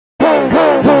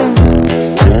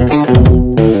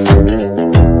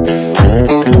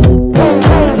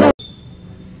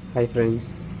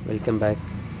friends, welcome back.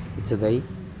 It's Uday.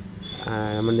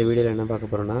 நம்ம இந்த வீடியோவில் என்ன பார்க்க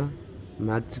போகிறோன்னா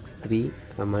matrix 3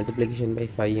 multiplication by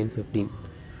 5 and 15.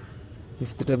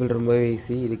 Fifth table ரொம்பவே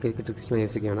ஈஸி. இதுக்கு ட்ரிக்ஸ்லாம்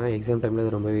யோசிக்க வேணாம். எக்ஸாம் டைமில்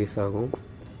இது ரொம்பவே யூஸ் ஆகும்.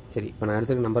 சரி, இப்போ நான்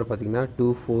எடுத்துக்க நம்பர் பார்த்தீங்கன்னா 2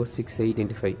 4 6 8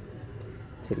 × 5.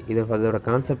 சரி, அதோட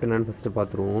கான்செப்ட் என்னென்னு ஃபஸ்ட்டு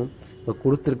பார்த்துருவோம். இப்போ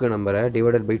கொடுத்துருக்க நம்பரை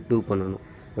டிவைடட் பை 2 பண்ணணும்.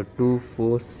 இப்போ 2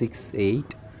 4 6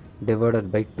 8 டிவைடட்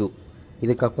பை 2.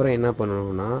 இதுக்கப்புறம் என்ன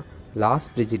பண்ணணும்னா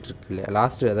லாஸ்ட் டிஜிட் இருக்கு இல்லையா,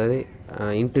 லாஸ்ட்டு அதாவது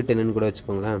இன்ட்டு 10ன்னு கூட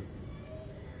வச்சுக்கோங்களேன்.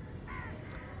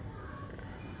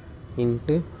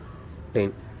 இன்ட்டு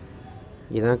 10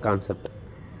 இதுதான் கான்செப்ட்.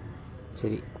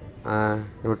 சரி,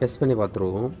 நம்ம டெஸ்ட் பண்ணி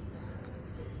பார்த்துருவோம்.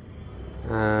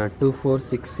 2 4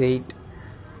 6 8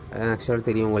 ஆக்சுவலாக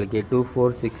தெரியும் உங்களுக்கு. 2 4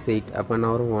 6 8 அப்போ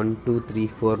என்ன வரும்? 1 2 3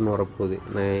 4ன்னு வரப்போகுது.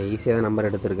 நான் ஈஸியாக தான்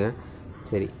நம்பர் எடுத்திருக்கேன்.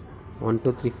 சரி, 1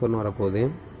 2 3 4ன்னு வரப்போகுது.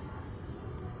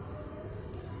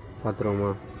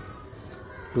 பார்த்துருவோமா?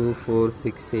 2 4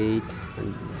 6 8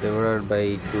 டிவைடட் பை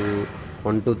 2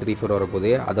 1 2 3 4 வரப்போகுது.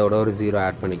 அதோட ஒரு 0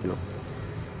 ஆட் பண்ணிக்கணும்.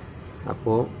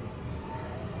 அப்போது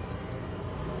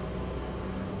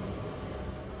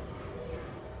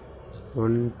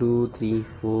 1 2 3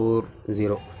 4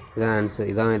 0 இதான் ஆன்சர்.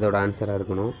 இதான் இதோட ஆன்சராக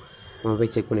இருக்கணும். நம்ம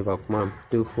போய் செக் பண்ணி பார்ப்போமா?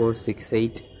 2 4 6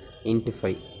 8 ×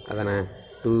 5 அதானே?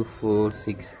 2 4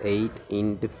 6 8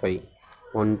 × 5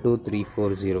 1 2 3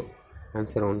 4 0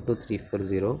 ஆன்சர் 1 2 3 4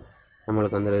 0.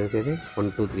 நம்மளுக்கு வந்து இருக்குது 1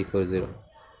 2 3 4 0.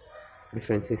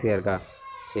 டிஃப்ரென்ஸ் ஈஸியாக இருக்கா?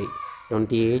 சரி,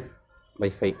 28 by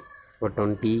 5 இப்போ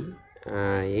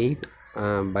 28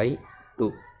 by 2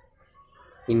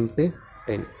 ×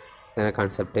 10 இதான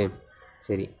கான்செப்ட்டு.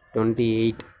 சரி,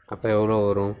 28 அப்போ எவ்வளோ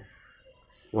வரும்?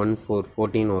 1 4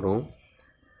 14 வரும்.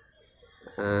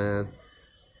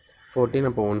 14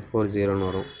 அப்போ 1 4 0ன்னு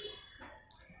வரும்.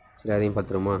 சரி, அதையும்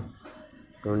பார்த்துருமா?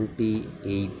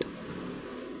 28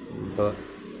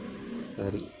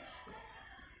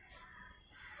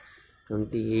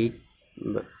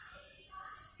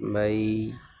 by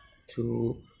 2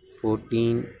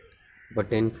 14 இப்போ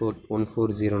 10 4 1 4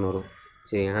 0ன்னு வரும்.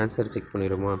 சரி, ஆன்சர் செக்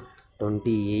பண்ணிடுமா?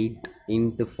 28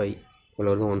 × 5 இவ்வளோ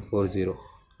வருது 1 4 0.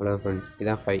 அவ்வளோ ஃப்ரெண்ட்ஸ்,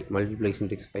 இதான் 5 மல்டிப்ளிகேஷன்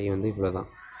ட்ரிக்ஸ் 5 வந்து இவ்வளோ தான்.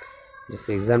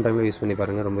 ஜஸ்ட் எக்ஸாம் டைமில் யூஸ் பண்ணி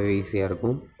பாருங்கள், ரொம்பவே ஈஸியாக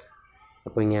இருக்கும்.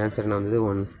 அப்போ இங்கே ஆன்சர் என்ன வந்தது?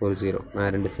 1 4 0.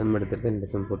 நான் 2 சம் எடுத்துருக்கேன்,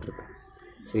 2 சம் போட்டிருக்கேன்.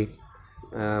 சரி,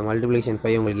 மல்டிப்ளிகேஷன்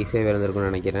 5 உங்களுக்கு ஈஸியாக இருந்திருக்கும்னு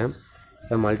நினைக்கிறேன்.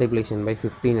 இப்போ மல்டிப்ளிகேஷன் பை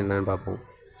 15 என்னென்னு பார்ப்போம்.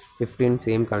 15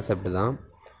 சேம் கான்செப்ட் தான்,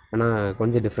 ஆனால்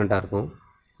கொஞ்சம் டிஃப்ரெண்ட்டாக இருக்கும்.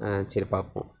 சரி,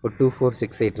 பார்ப்போம். இப்போ 2 4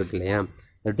 6 8 இருக்கு இல்லையா,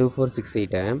 இந்த 2 4 6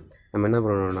 8 நம்ம என்ன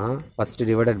பண்ணணும்னா ஃபஸ்ட்டு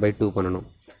டிவைடட் பை 2 பண்ணணும்.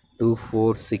 2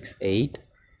 4 6 8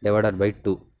 டிவைடட் பை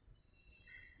 2.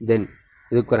 தென்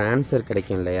இதுக்கு ஒரு ஆன்சர்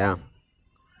கிடைக்கும் இல்லையா,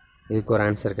 இதுக்கு ஒரு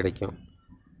ஆன்சர் கிடைக்கும்.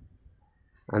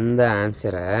 அந்த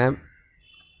ஆன்சரை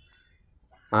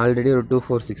ஆல்ரெடி ஒரு 2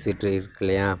 4 6 8 இருக்கு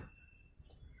இல்லையா,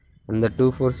 அந்த 2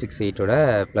 4 6 8ஓட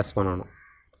ப்ளஸ் பண்ணணும்.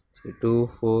 சரி, 2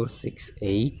 4 6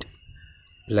 8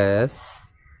 ப்ளஸ்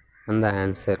அந்த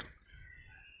ஆன்சர்,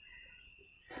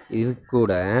 இது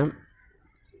கூட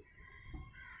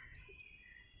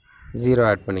 0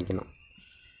 ஆட் பண்ணிக்கணும்.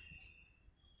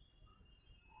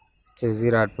 சரி,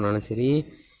 0 ஆட் பண்ணாலும் சரி,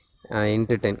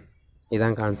 × 10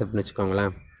 இதான் கான்செப்ட்னு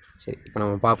வச்சுக்கோங்களேன். சரி, இப்போ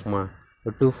நம்ம பார்ப்போமா?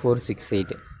 இப்போ 2 4 6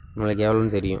 8 நம்மளுக்கு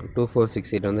எவ்வளோன்னு தெரியும். 2 4 6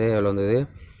 8 வந்து எவ்வளோ வந்தது?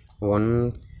 1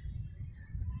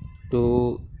 2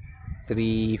 3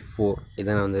 4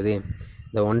 இதானே வந்தது.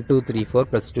 இந்த 1 2 3 4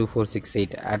 + 2 4 6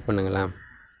 8 ஆட் பண்ணுங்களா?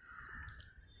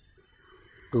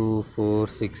 2 4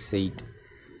 6 8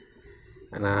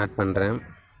 நான் ஆட் பண்ணுறேன்.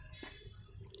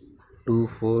 2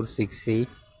 4 6 8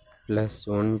 +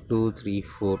 1 2 3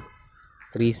 4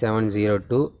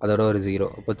 3702 அதோட ஒரு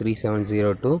 0. அப்போ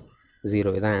 3702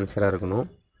 0 இதான் ஆன்சராக இருக்கணும்.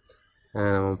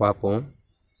 நம்ம பார்ப்போம்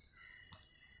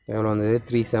எவ்வளோ வந்தது.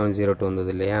 3702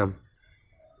 வந்தது இல்லையா,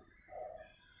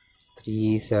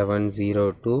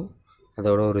 3702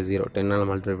 அதோட ஒரு 0. 10ஆல்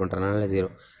மல்டிப்ளை பண்ணுறதுனால 0.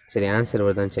 சரி, ஆன்சர்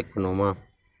வருதான்னு செக் பண்ணுவோமா?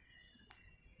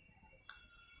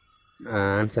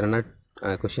 ஆன்சர் என்ன?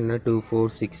 கொஷின் 2 4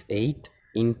 6 8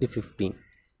 × 15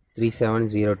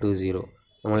 37020.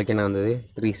 நம்மளுக்கு என்ன வந்தது?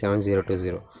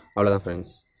 37020. அவ்வளோதான்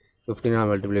ஃப்ரெண்ட்ஸ். 15ஆல்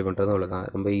மல்டிப்ளை பண்ணுறதும் அவ்வளோதான்,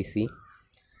 ரொம்ப ஈஸி.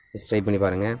 ஜஸ்ட் ட்ரை பண்ணி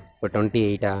பாருங்கள். இப்போ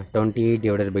 28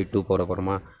 டிவைடட் பை 2 போட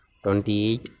போகிறோமா?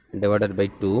 28 டிவைடட் பை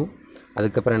 2.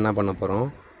 அதுக்கப்புறம் என்ன பண்ண போகிறோம்?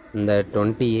 இந்த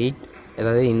 28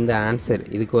 அதாவது இந்த ஆன்சர்,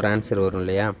 இதுக்கு ஒரு ஆன்சர் வரும்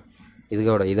இல்லையா,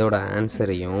 இதோட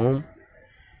ஆன்சரையும்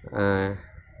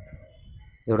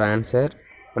இதோட ஆன்சர்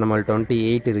இப்போ நம்மளுக்கு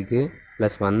 28 இருக்குது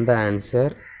ப்ளஸ் வந்த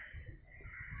ஆன்சர்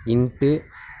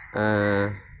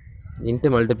இன்ட்டு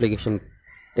மல்டிப்ளிகேஷன்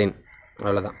 10.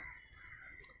 அவ்வளோதான்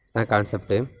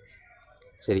கான்செப்ட்டு.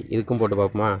 சரி, இதுக்கும் போட்டு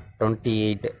பார்ப்போமா?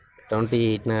 28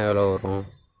 28னா எவ்வளோ வரும்?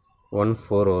 1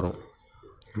 4 வரும்.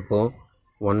 இப்போது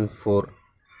 14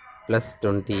 ப்ளஸ்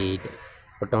 28.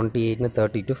 இப்போ 28ன்னு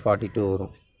 32 42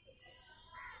 வரும்.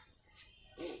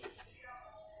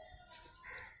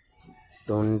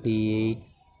 28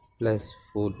 ப்ளஸ்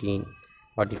 14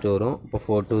 42 வரும். இப்போ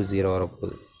 420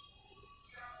 வரப்போகுது.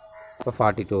 இப்போ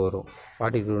 42 வரும்.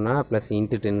 42னா ப்ளஸ்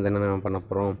இன்ட்டு 10 தானே நம்ம பண்ண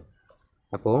போகிறோம்.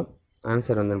 அப்போது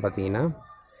ஆன்சர் வந்து பார்த்தீங்கன்னா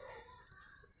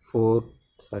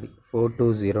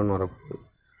 420ன்னு வரப்போகுது.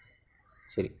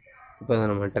 சரி, இப்போ அதை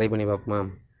நம்ம ட்ரை பண்ணி பார்ப்போமா?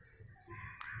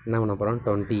 என்ன பண்ண போகிறோம்?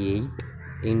 28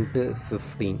 இன்ட்டு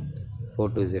 15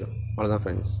 420. அவ்வளோதான்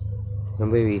ஃப்ரெண்ட்ஸ்,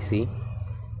 ரொம்ப ஈஸி.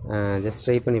 ஜஸ்ட்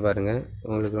ட்ரை பண்ணி பாருங்கள்,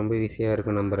 உங்களுக்கு ரொம்ப ஈஸியாக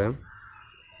இருக்கும் நம்புகிறேன்.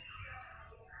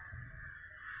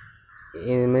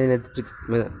 இதுமாரி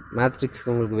மேத் ட்ரிக்ஸ்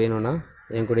உங்களுக்கு வேணும்னா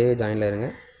என் கூடயே ஜாயினில் இருங்க.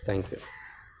 தேங்க்யூ.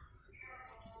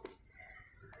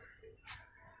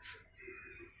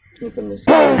 கொஞ்சம்